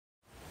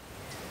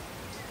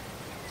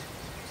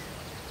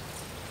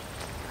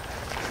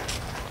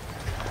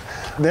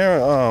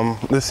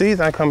The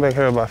season I come back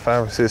here about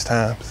 5 or 6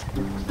 times.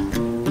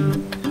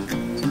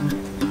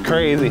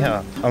 Crazy,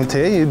 huh? I'm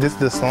telling you, this is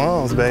the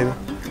slums, baby.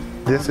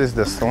 This is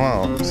the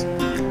slums.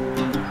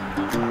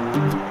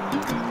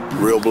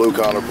 Real blue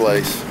collar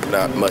place,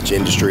 not much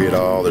industry at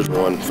all. There's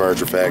one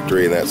furniture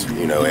factory, and that's,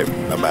 you know,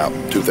 about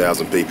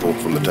 2,000 people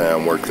from the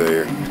town work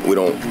there. We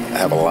don't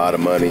have a lot of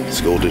money,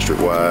 school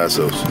district wise,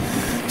 so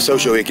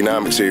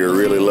socioeconomics here are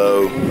really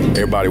low.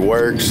 Everybody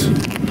works,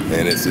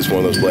 and it's just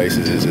one of those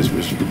places, it's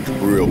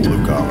real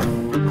blue collar.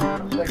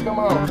 Say, come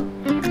on,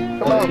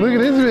 look at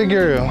this big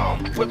girl.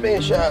 Quit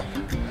being shy.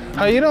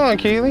 How you doing,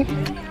 Keely?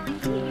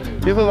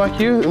 You look like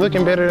you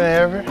looking better than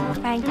ever.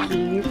 Thank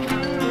you.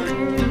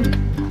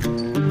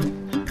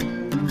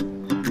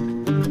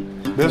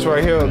 This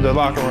right here, the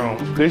locker room.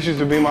 This used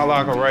to be my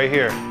locker right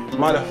here.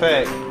 Matter of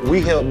fact,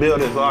 we helped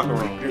build this locker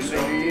room. Your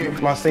senior year?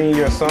 My senior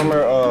year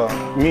summer,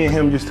 me and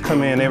him used to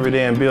come in every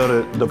day and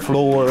build the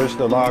floors,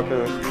 the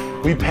lockers.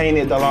 We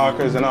painted the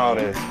lockers and all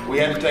this. We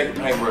had to take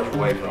the paintbrush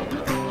away from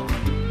it.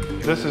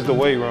 This is the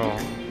weight room.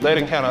 They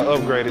done kind of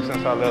upgraded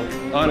since I left.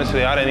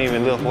 Honestly, I didn't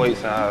even lift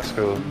weights in high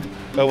school.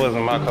 That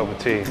wasn't my cup of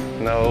tea.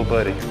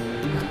 Nobody.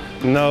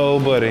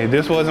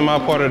 This wasn't my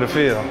part of the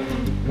field.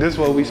 This is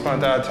where we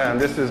spent our time.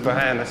 This is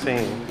behind the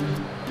scenes.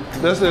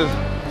 This is,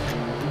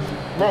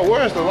 bro,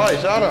 where's the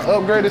lights? Y'all done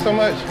upgraded so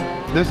much?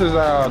 This is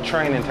our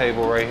training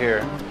table right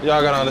here.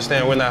 Y'all gotta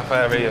understand we're not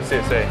 5A or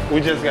 6A.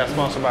 We just got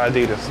sponsored by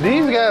Adidas.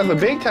 These guys are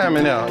big time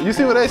now. You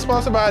see what they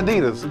sponsored by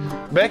Adidas?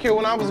 Back here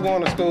when I was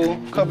going to school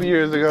a couple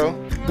years ago,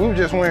 we were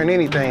just wearing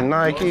anything,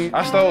 Nike.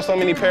 I stole so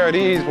many pair of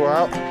these,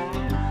 bro.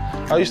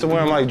 I used to wear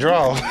them like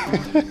drawers.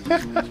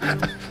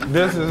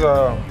 This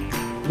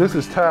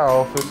is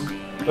towel office.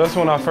 That's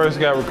when I first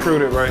got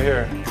recruited right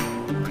here.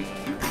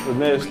 The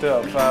next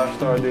step,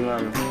 5-star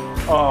D-lineman.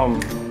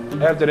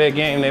 After that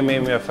game, they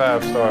made me a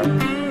 5-star.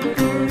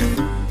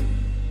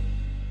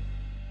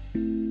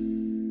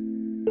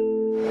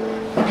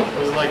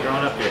 What's it like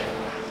growing up here?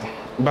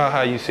 About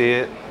how you see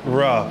it,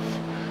 rough.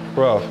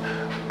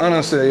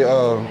 Honestly,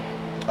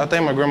 I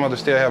think my grandmother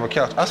still have a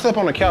couch. I slept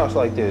on a couch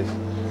like this.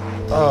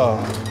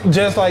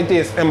 Just like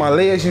this, and my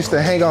legs used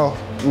to hang off.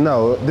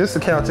 No, this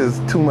couch is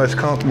too much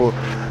comfortable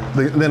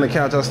than the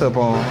couch I slept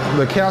on.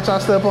 The couch I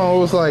slept on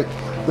was like,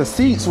 the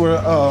seats were,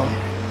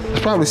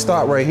 probably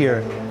stopped right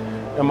here.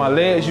 And my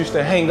legs used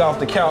to hang off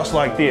the couch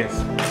like this.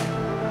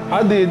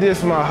 I did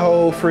this my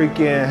whole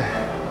freaking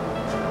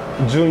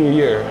junior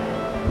year.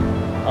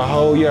 A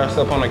whole year I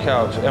slept on the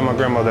couch at my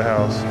grandmother's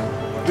house.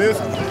 This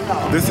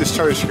is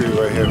Church Street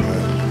right here, man.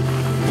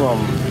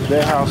 From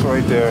that house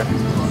right there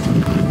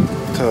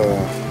to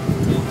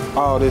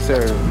all this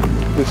area,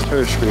 this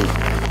Church Street.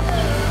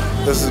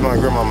 This is my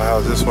grandmama's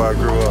house, this is where I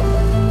grew up.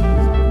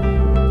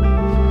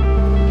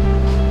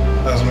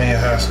 That was me in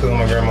high school,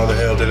 my grandmother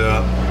held it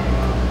up.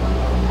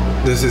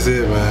 This is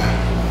it,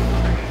 man.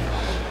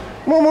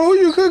 Mama, who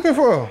you cooking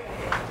for?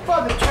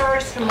 For the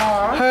church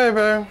tomorrow. Hey,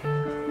 babe.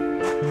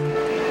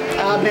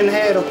 I've been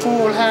had a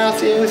full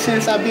house ever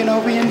since I've been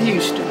over in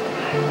Houston.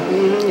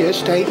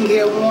 Just taking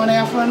care of one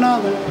after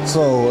another.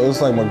 So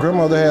it's like my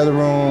grandmother had a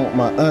room,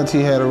 my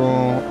auntie had a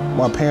room,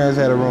 my parents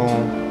had a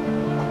room,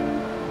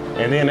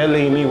 and then that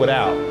leave me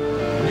without.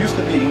 Used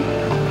to be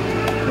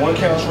one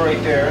couch right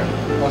there,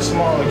 a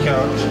smaller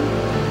couch,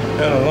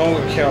 and a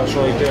longer couch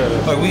right there.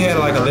 Like we had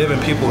like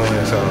 11 people in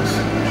this house.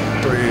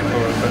 3, 4,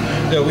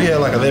 5. Yeah, we had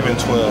like 11,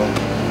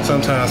 12.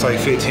 Sometimes like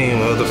 15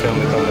 when other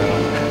family come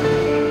down.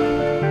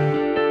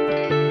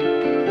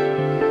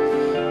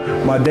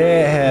 My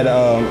dad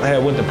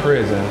had went to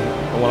prison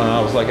when I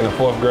was like in the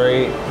 4th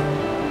grade.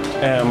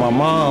 And my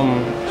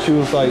mom, she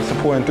was like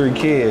supporting 3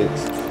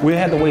 kids. We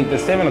had to wait till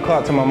 7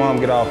 o'clock till my mom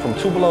get off. From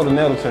Tupelo to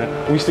Nettleton,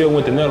 we still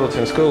went to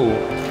Nettleton school.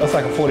 That's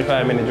like a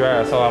 45-minute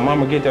drive. So our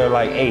mom would get there at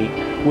like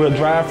 8. We'll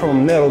drive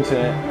from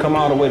Nettleton, come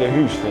all the way to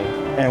Houston,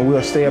 and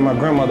we'll stay at my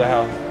grandmother's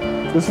house.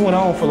 This went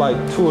on for like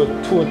 2 or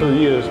 3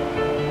 years.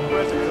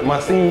 My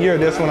senior year,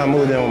 that's when I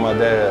moved in with my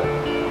dad.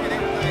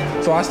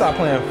 So I stopped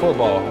playing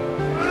football.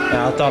 And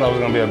I thought I was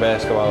gonna be a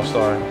basketball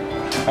star.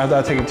 After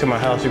I take it to my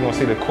house, you're gonna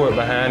see the court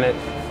behind it.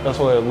 That's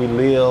where we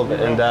live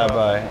and die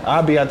by.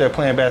 I'll be out there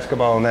playing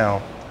basketball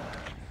now.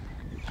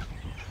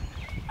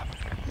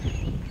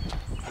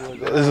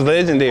 It's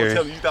legendary.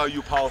 Tell me, you thought you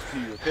were Paul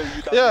Pierce.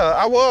 Yeah,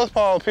 I was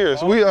Paul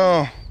Pierce. We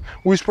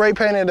spray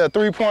painted the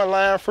 3-point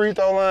line, free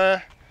throw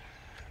line.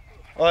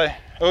 Like,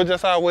 it was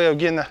just our way of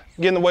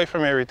getting away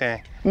from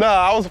everything. No,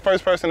 I was the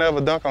first person to ever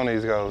dunk on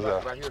these guys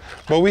though.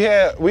 But we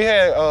had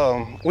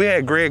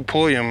Greg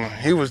Pulliam.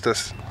 He was the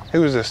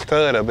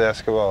stud of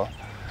basketball.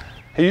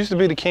 He used to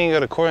be the king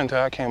of the court until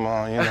I came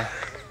on, you know.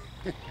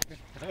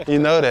 You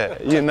know that.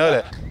 Okay,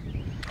 that's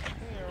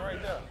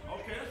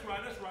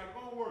right.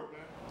 Gonna work,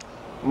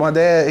 man. My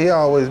dad, he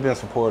always been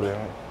supportive.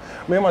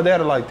 Me and my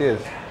dad are like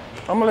this.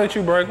 I'm gonna let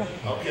you break them.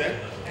 Okay.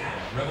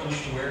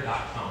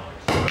 Revolutionwear.com.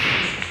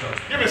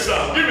 Give me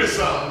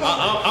some.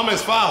 I'm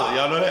his father,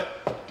 y'all know that?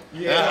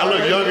 Yeah. I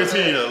look young as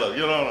he look,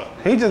 you know.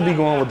 He just be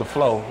going with the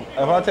flow.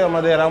 If I tell my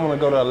dad I want to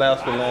go to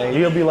Alaska Lane,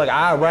 he'll be like,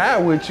 I'll ride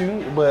with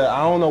you, but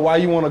I don't know why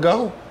you want to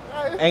go.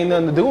 ain't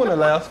nothing to do in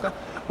Alaska.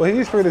 But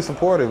he's pretty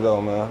supportive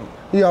though, man.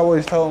 He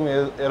always told me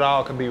it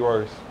all could be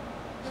worse.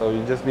 So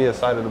you just be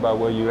excited about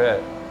where you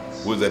at.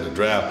 We was at the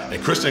draft,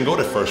 and Chris didn't go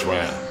that first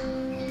round.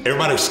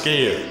 Everybody was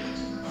scared.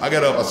 I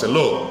got up, I said,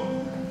 look,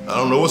 I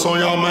don't know what's on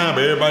y'all mind,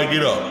 but everybody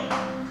get up.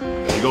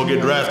 You're gonna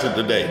get drafted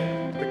today.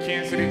 The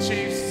Kansas City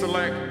Chiefs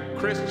select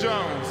Chris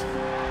Jones,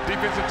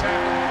 defensive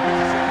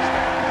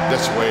tackle.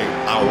 That's the way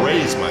I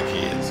raised my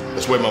kids.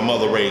 That's the way my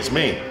mother raised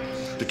me.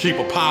 To keep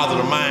a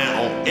positive mind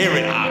on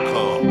every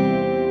outcome.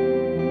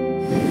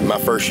 My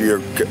first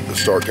year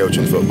start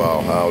coaching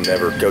football, I'll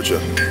never coach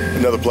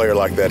another player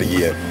like that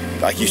again.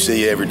 Like you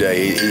see every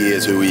day, he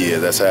is who he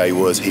is. That's how he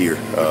was here,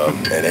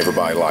 and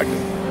everybody liked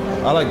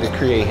him. I like to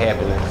create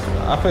happiness.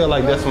 I feel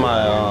like that's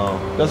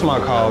my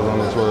cause on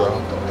this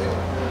world.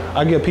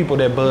 I give people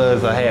that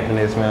buzz of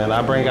happiness, man.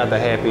 I bring out the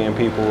happy in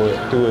people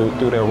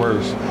through their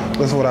worst.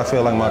 That's what I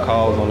feel like my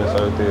cause on this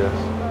earth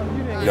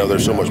is. You know,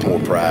 there's so much more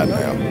pride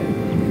now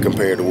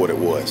compared to what it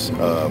was.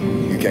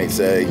 You can't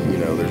say, you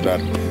know, there's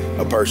not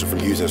a person from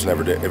Houston that's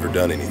never ever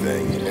done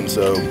anything. And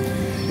so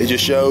it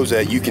just shows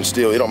that you can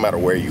still, it don't matter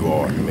where you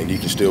are. I mean, you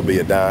can still be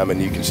a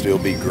diamond, you can still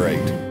be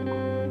great.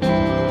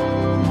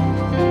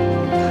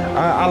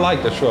 I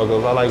like the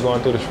struggles. I like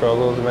going through the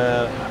struggles,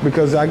 man,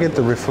 because I get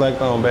to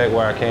reflect on back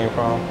where I came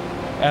from.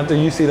 After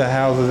you see the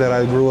houses that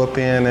I grew up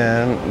in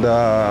and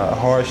the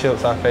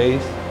hardships I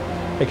faced,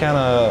 it kind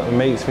of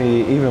makes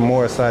me even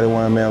more excited where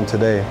I am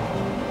today.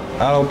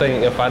 I don't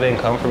think if I didn't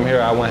come from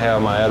here, I wouldn't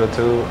have my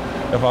attitude.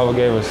 If I would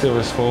gave a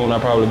silver spoon,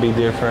 I'd probably be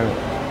different.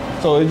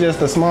 So it's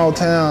just a small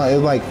town, it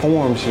like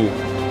forms you.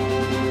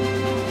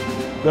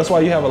 That's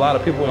why you have a lot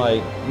of people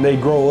like, they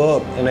grow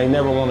up and they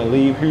never want to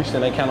leave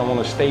Houston, they kind of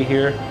want to stay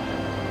here.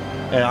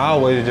 And I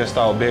always just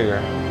thought bigger.